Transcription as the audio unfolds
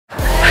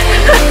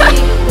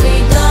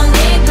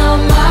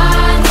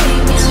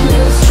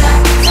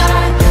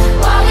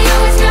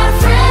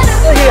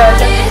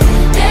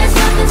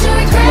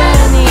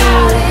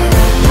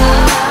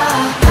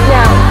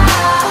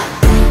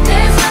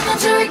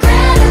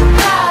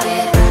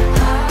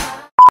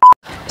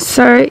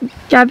So,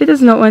 Gabby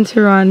does not want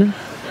to run.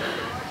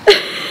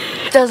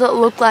 Doesn't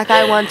look like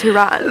I want to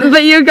run.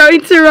 But you're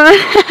going to run?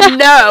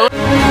 No.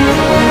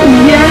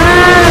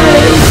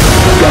 Yes!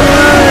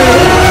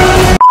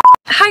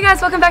 Hi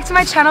guys, welcome back to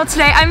my channel.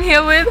 Today I'm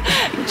here with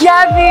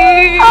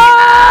Gabby.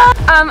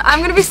 I'm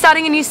going to be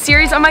starting a new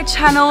series on my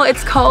channel.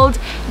 It's called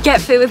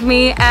Get Fit With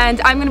Me,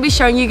 and I'm going to be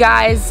showing you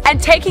guys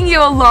and taking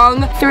you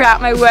along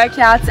throughout my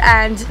workouts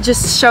and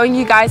just showing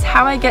you guys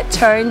how I get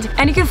toned,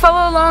 and you can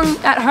follow along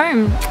at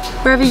home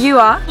wherever you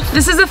are.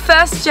 This is the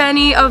first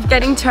journey of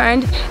getting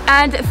toned,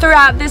 and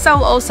throughout this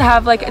I'll also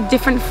have like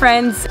different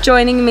friends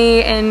joining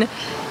me in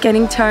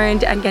getting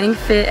toned and getting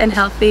fit and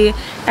healthy.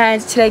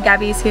 And today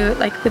Gabby's here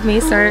like with me,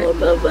 so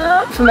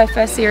for my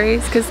first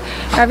series, because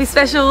Gabby's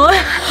special.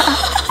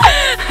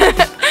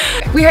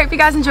 We hope you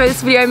guys enjoy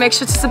this video. Make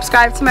sure to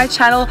subscribe to my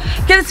channel.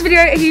 Give this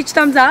video a huge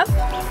thumbs up.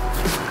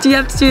 Do you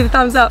have to do the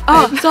thumbs up?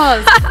 Oh,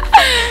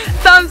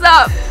 thumbs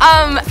up.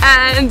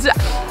 And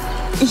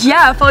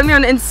yeah, follow me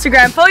on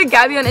Instagram. Follow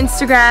Gabby on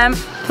Instagram.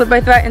 Put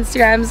both of our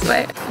Instagrams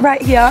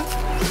right here.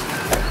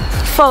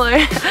 Follow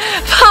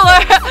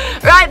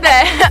right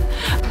there.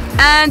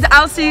 And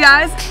I'll see you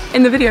guys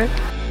in the video.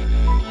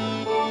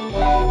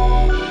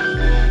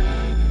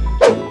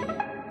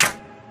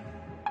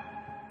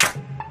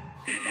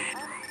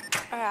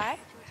 Alright.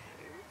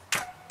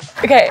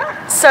 Okay,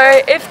 so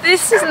if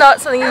this is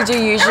not something you do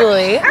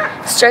usually,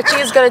 stretching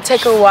is going to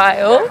take a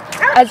while.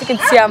 As you can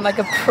see, I'm like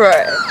a pro.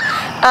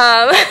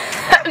 No.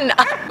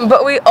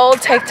 But we all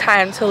take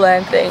time to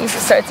learn things,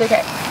 so it's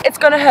okay. It's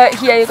going to hurt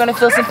here, you're going to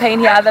feel some pain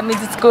here, that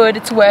means it's good,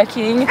 it's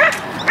working.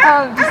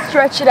 Just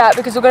stretch it out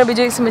because we're going to be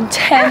doing some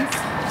intense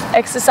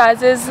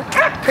exercises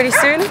pretty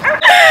soon. 1, 2,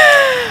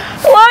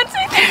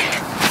 3.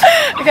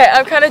 Okay,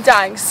 I'm kind of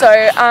dying.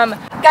 So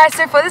guys,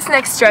 so for this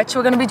next stretch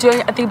we're going to be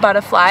doing the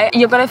butterfly.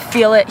 You're going to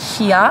feel it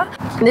here.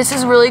 This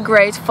is really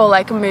great for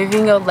like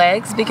moving your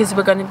legs, because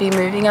we're going to be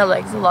moving our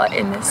legs a lot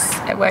in this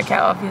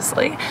workout,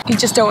 obviously. You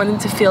just don't want them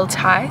to feel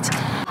tight.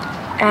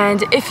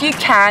 And if you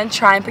can,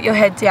 try and put your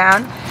head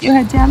down. Your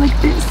head down like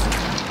this,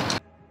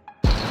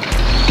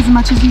 as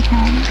much as you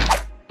can.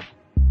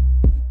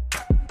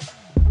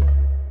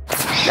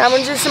 Now I'm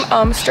going to do some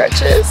arm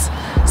stretches.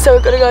 So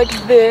we're going to go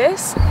like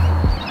this.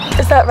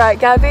 Is that right,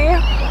 Gabby? Yeah,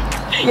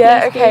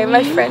 yes, okay, baby.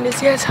 My friend is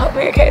here to help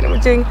me. Okay, and we're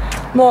doing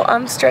more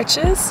arm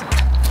stretches.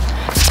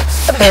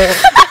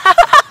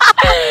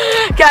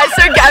 Guys,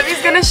 so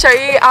Gabby's going to show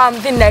you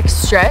the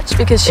next stretch,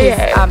 because she's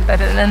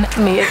better than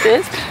me at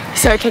this.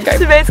 So okay, go.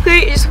 So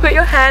basically, you just put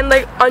your hand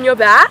like on your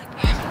back.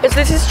 And so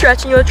this is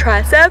stretching your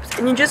triceps,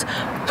 and you just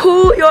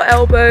pull your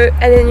elbow,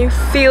 and then you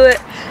feel it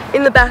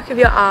in the back of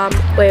your arm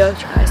where your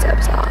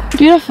triceps are.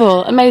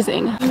 Beautiful,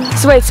 amazing.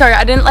 So wait, sorry,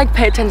 I didn't like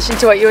pay attention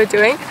to what you were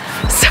doing.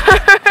 So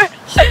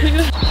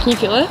can you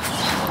feel it?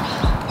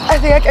 I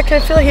think I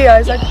can feel it here. I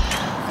was like,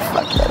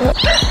 fuck that.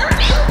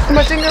 Am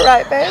I doing it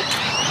right, babe?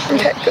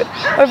 Okay, good.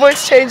 My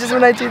voice changes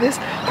when I do this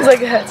because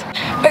like it hurts.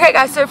 Okay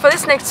guys, so for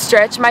this next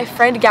stretch, my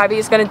friend Gabby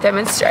is going to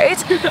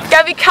demonstrate.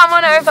 Gabby, come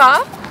on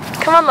over.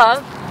 Come on,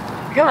 love.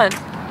 Come on.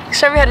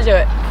 Show me how to do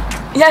it.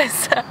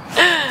 Yes.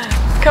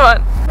 Come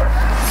on.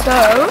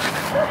 So,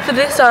 for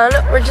this one,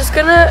 we're just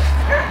gonna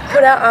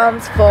put our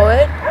arms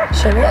forward.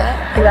 Show me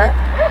that. Like that.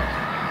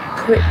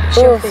 Put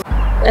your feet.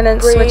 And then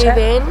breathe switch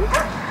in.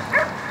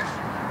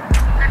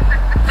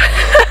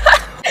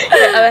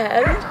 Okay, other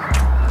hand.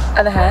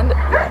 Other hand.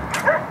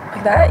 Yeah.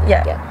 Like that?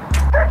 Yeah.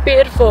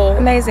 Beautiful.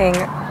 Amazing.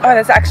 Oh,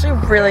 that's actually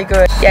really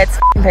good. Yeah, it's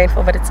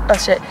painful, but it's, oh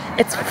shit.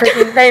 It's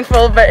freaking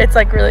painful, but it's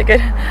like really good.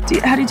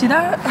 How do you do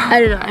that? I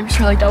don't know. I'm just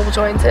really double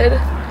jointed.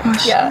 Oh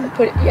shit. Yeah,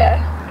 put it, yeah.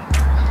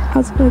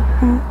 How's it like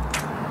that?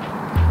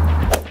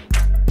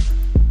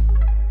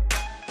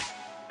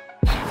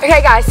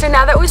 Okay guys, so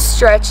now that we're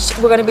stretched,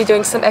 we're going to be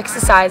doing some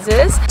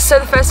exercises. So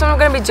the first one we're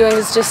going to be doing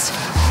is just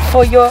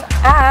for your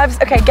abs.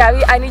 Okay,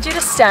 Gabby, I need you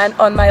to stand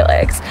on my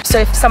legs. So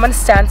if someone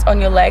stands on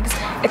your legs,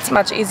 it's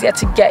much easier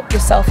to get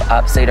yourself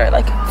up so you don't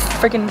like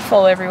freaking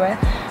fall everywhere.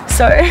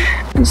 So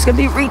I'm just going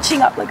to be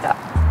reaching up like that.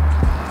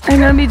 I'm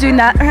going to be doing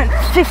that around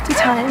 50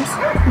 times.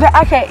 But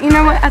okay, you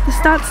know what? At the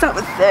start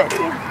with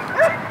 30.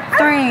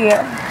 3,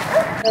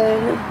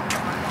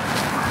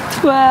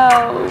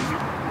 12,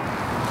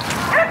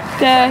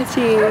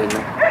 13,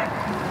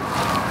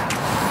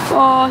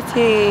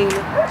 14.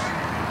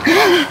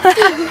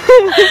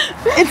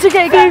 It's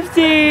okay, guys.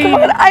 15.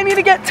 Come on, I need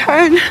to get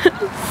toned.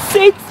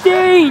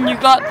 16. You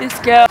got this,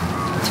 girl.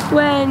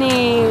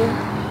 20.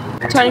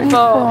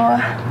 24.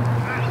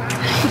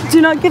 Do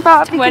not give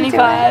up.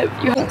 25.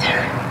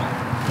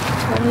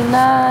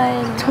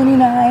 29.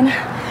 29.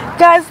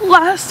 Guys,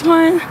 last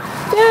one.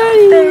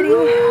 30.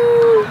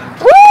 Woo!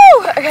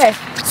 Okay,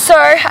 so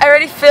I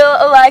already feel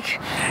like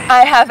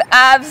I have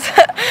abs.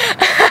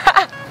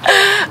 I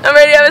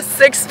already have a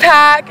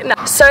 6-pack. No.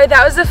 So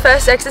that was the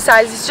first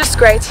exercise. It's just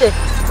great to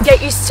get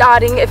you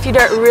starting if you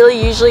don't really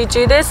usually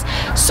do this.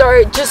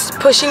 So just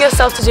pushing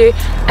yourself to do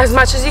as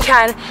much as you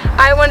can.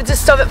 I wanted to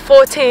stop at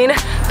 14,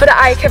 but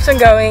I kept on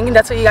going.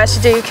 That's what you guys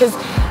should do, because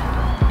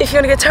if you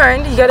want to get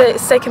toned, you gotta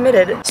stay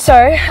committed.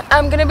 So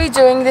I'm gonna be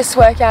doing this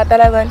workout that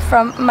I learned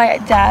from my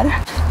dad.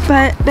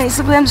 But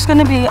basically I'm just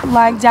gonna be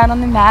lying down on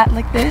the mat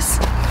like this,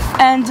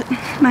 and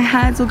my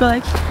hands will go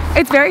like,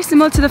 it's very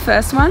similar to the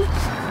first one,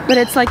 but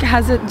it's like it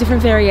has a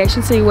different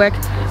variation, so you work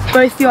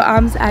both your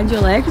arms and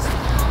your legs.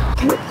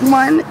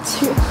 1,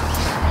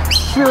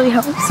 2, really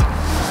helps.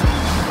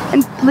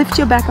 And lift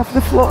your back off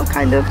the floor,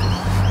 kind of.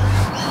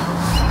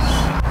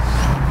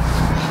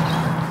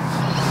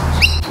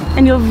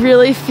 And you'll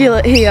really feel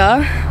it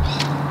here.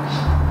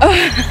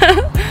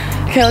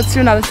 Okay, let's do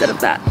another set of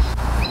that.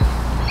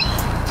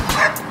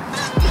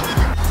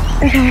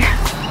 Okay,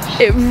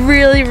 it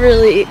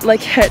really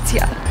like hurts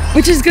here,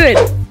 which is good.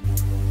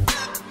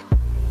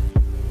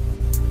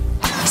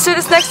 So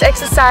this next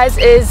exercise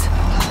is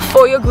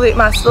for your glute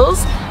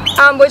muscles.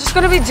 We're just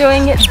gonna be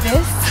doing this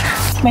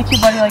to make your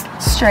body like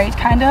straight,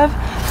 kind of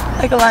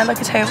like aligned like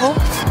a table.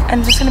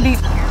 And just gonna be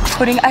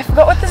putting, I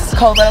forgot what this is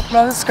called, but I'll put it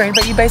on the screen,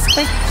 but you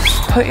basically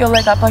put your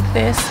leg up like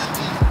this.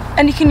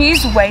 And you can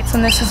use weights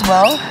on this as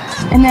well.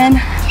 And then,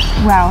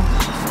 wow,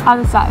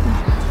 other side.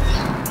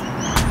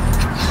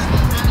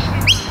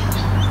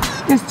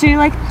 Just do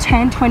like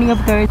 10, 20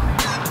 of those.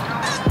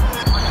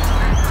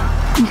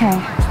 Okay.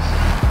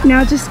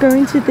 Now just go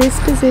into this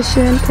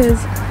position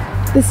because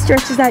this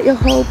stretches out your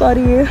whole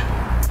body.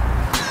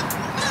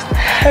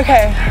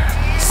 Okay,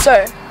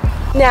 so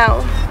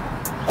now.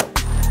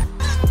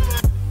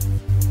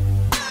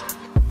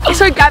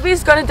 So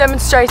Gabby's gonna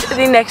demonstrate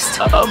the next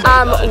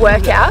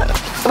workout.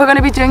 We're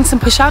gonna be doing some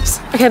push-ups.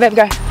 Okay, babe,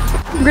 go.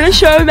 I'm gonna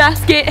show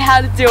Maskit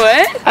how to do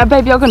it.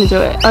 Babe, you're gonna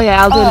do it. Oh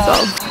yeah, I'll do it as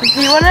well.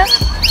 Do you wanna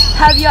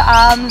have your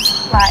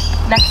arms like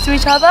next to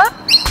each other,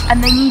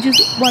 and then you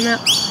just wanna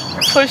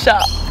push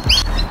up.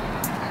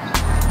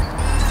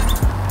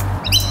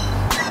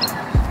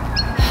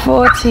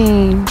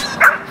 14,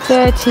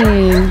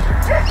 13,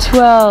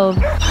 12.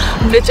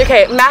 Bitch,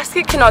 okay,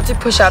 Maskit cannot do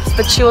push-ups,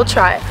 but she will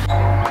try.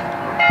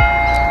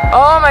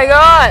 Oh my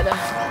god!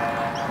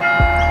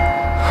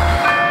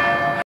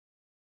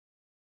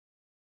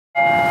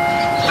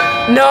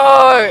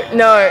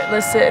 No,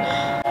 listen.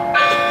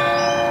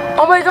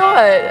 Oh my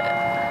god!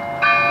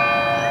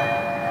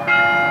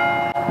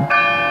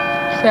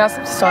 Can I ask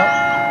them to stop?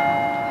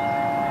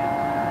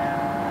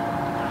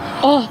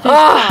 Oh,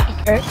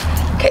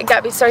 okay,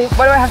 Gabby, sorry,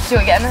 what do I have to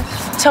do again?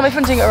 Tell me if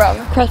I'm doing it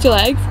wrong. Cross your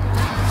legs.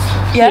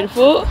 Yeah.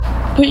 Beautiful.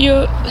 Put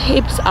your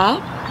hips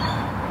up.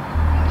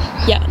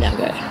 Yeah, now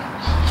go.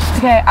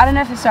 Okay, I don't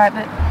know if it's right,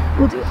 but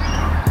we'll do it.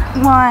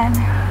 1,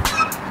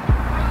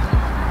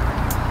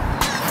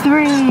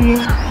 3,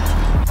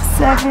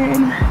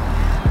 7,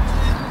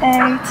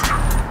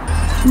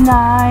 8,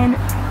 9,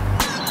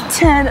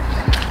 10.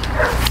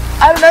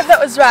 I don't know if that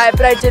was right,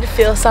 but I did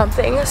feel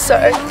something, so.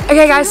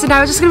 Okay guys, so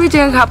now we're just gonna be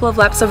doing a couple of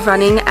laps of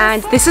running,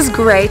 and this is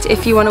great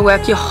if you wanna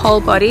work your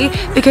whole body,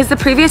 because the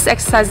previous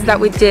exercises that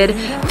we did,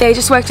 they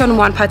just worked on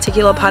one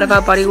particular part of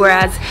our body,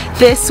 whereas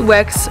this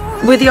works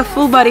with your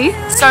full body.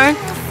 So,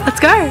 let's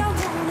go.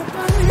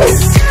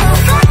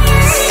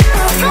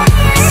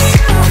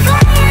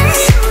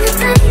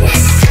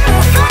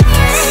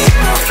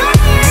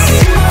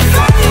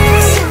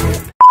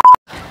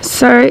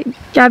 So,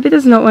 Gabby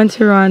does not want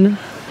to run.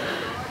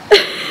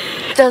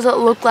 Does it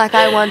look like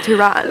I want to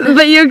run?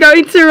 But you're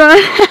going to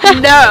run.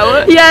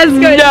 No. Yes,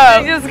 go.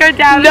 No. Just go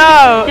down.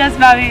 No. Yes,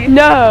 Bobby.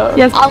 No.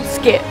 Yes. I'll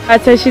skip.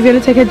 Alright, so she's going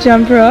to take a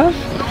jumper off.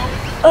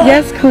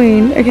 Yes,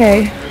 queen.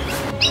 Okay.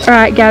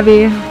 Alright,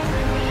 Gabby.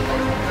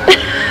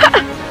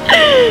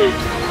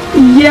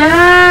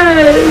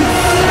 Yes.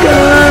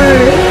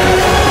 Go.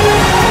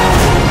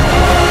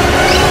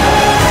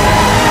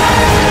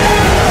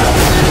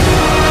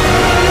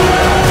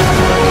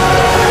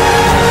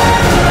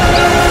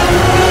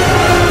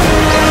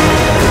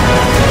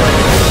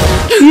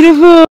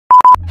 Beautiful.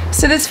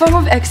 So this form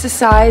of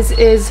exercise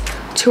is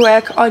to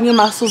work on your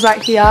muscles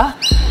right here,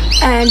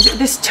 and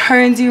this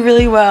tones you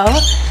really well.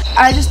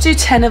 I just do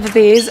 10 of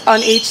these on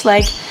each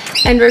leg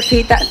and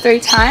repeat that 3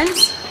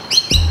 times.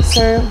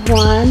 So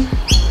 1,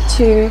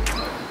 2,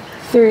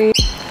 3,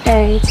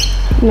 8,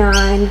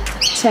 9,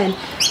 10.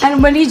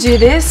 And when you do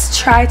this,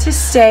 try to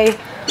stay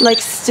like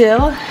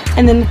still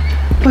and then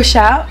push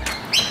out,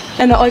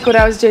 and not like what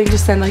I was doing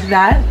just then, like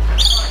that.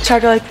 Try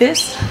to go like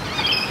this.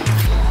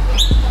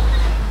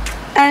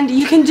 And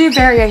you can do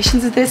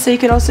variations of this, so you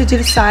can also do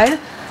the side.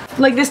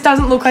 Like, this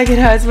doesn't look like it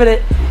hurts,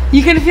 but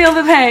you can feel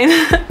the pain.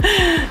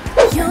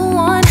 You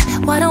want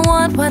what I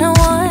want, what I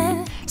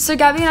want. So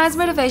Gabby and I's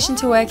motivation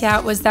to work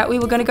out was that we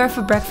were gonna go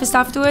for breakfast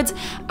afterwards.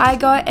 I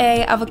got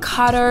a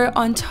avocado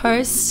on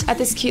toast at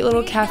this cute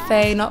little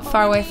cafe not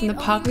far away from the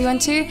park we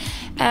went to.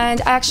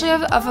 And I actually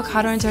have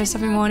avocado on toast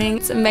every morning.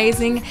 It's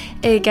amazing.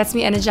 It gets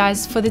me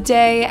energized for the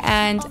day,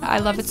 and I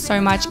love it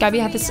so much. Gabby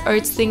had this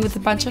oats thing with a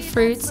bunch of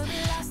fruits,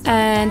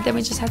 and then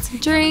we just had some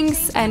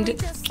drinks, and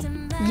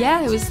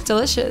yeah, it was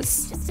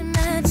delicious.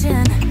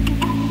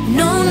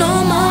 No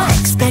more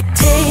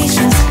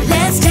expectations.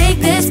 Let's take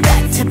this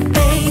back to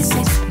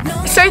basics.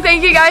 So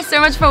thank you guys so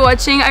much for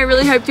watching. I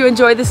really hope you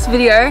enjoyed this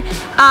video.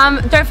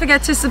 Don't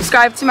forget to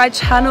subscribe to my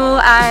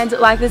channel and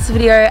like this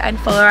video and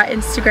follow our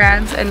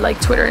Instagrams and like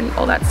Twitter and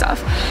all that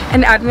stuff.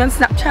 And add me on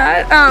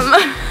Snapchat.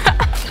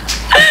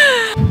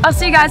 I'll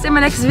see you guys in my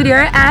next video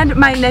and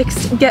my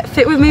next Get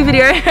Fit With Me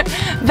video.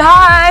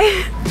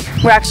 Bye!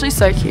 We're actually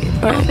so cute.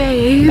 Oh,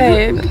 babe.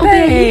 Babe. Oh,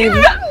 babe.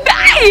 Babe!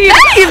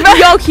 Babe!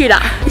 You're cuter.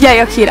 Yeah,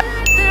 you're cuter.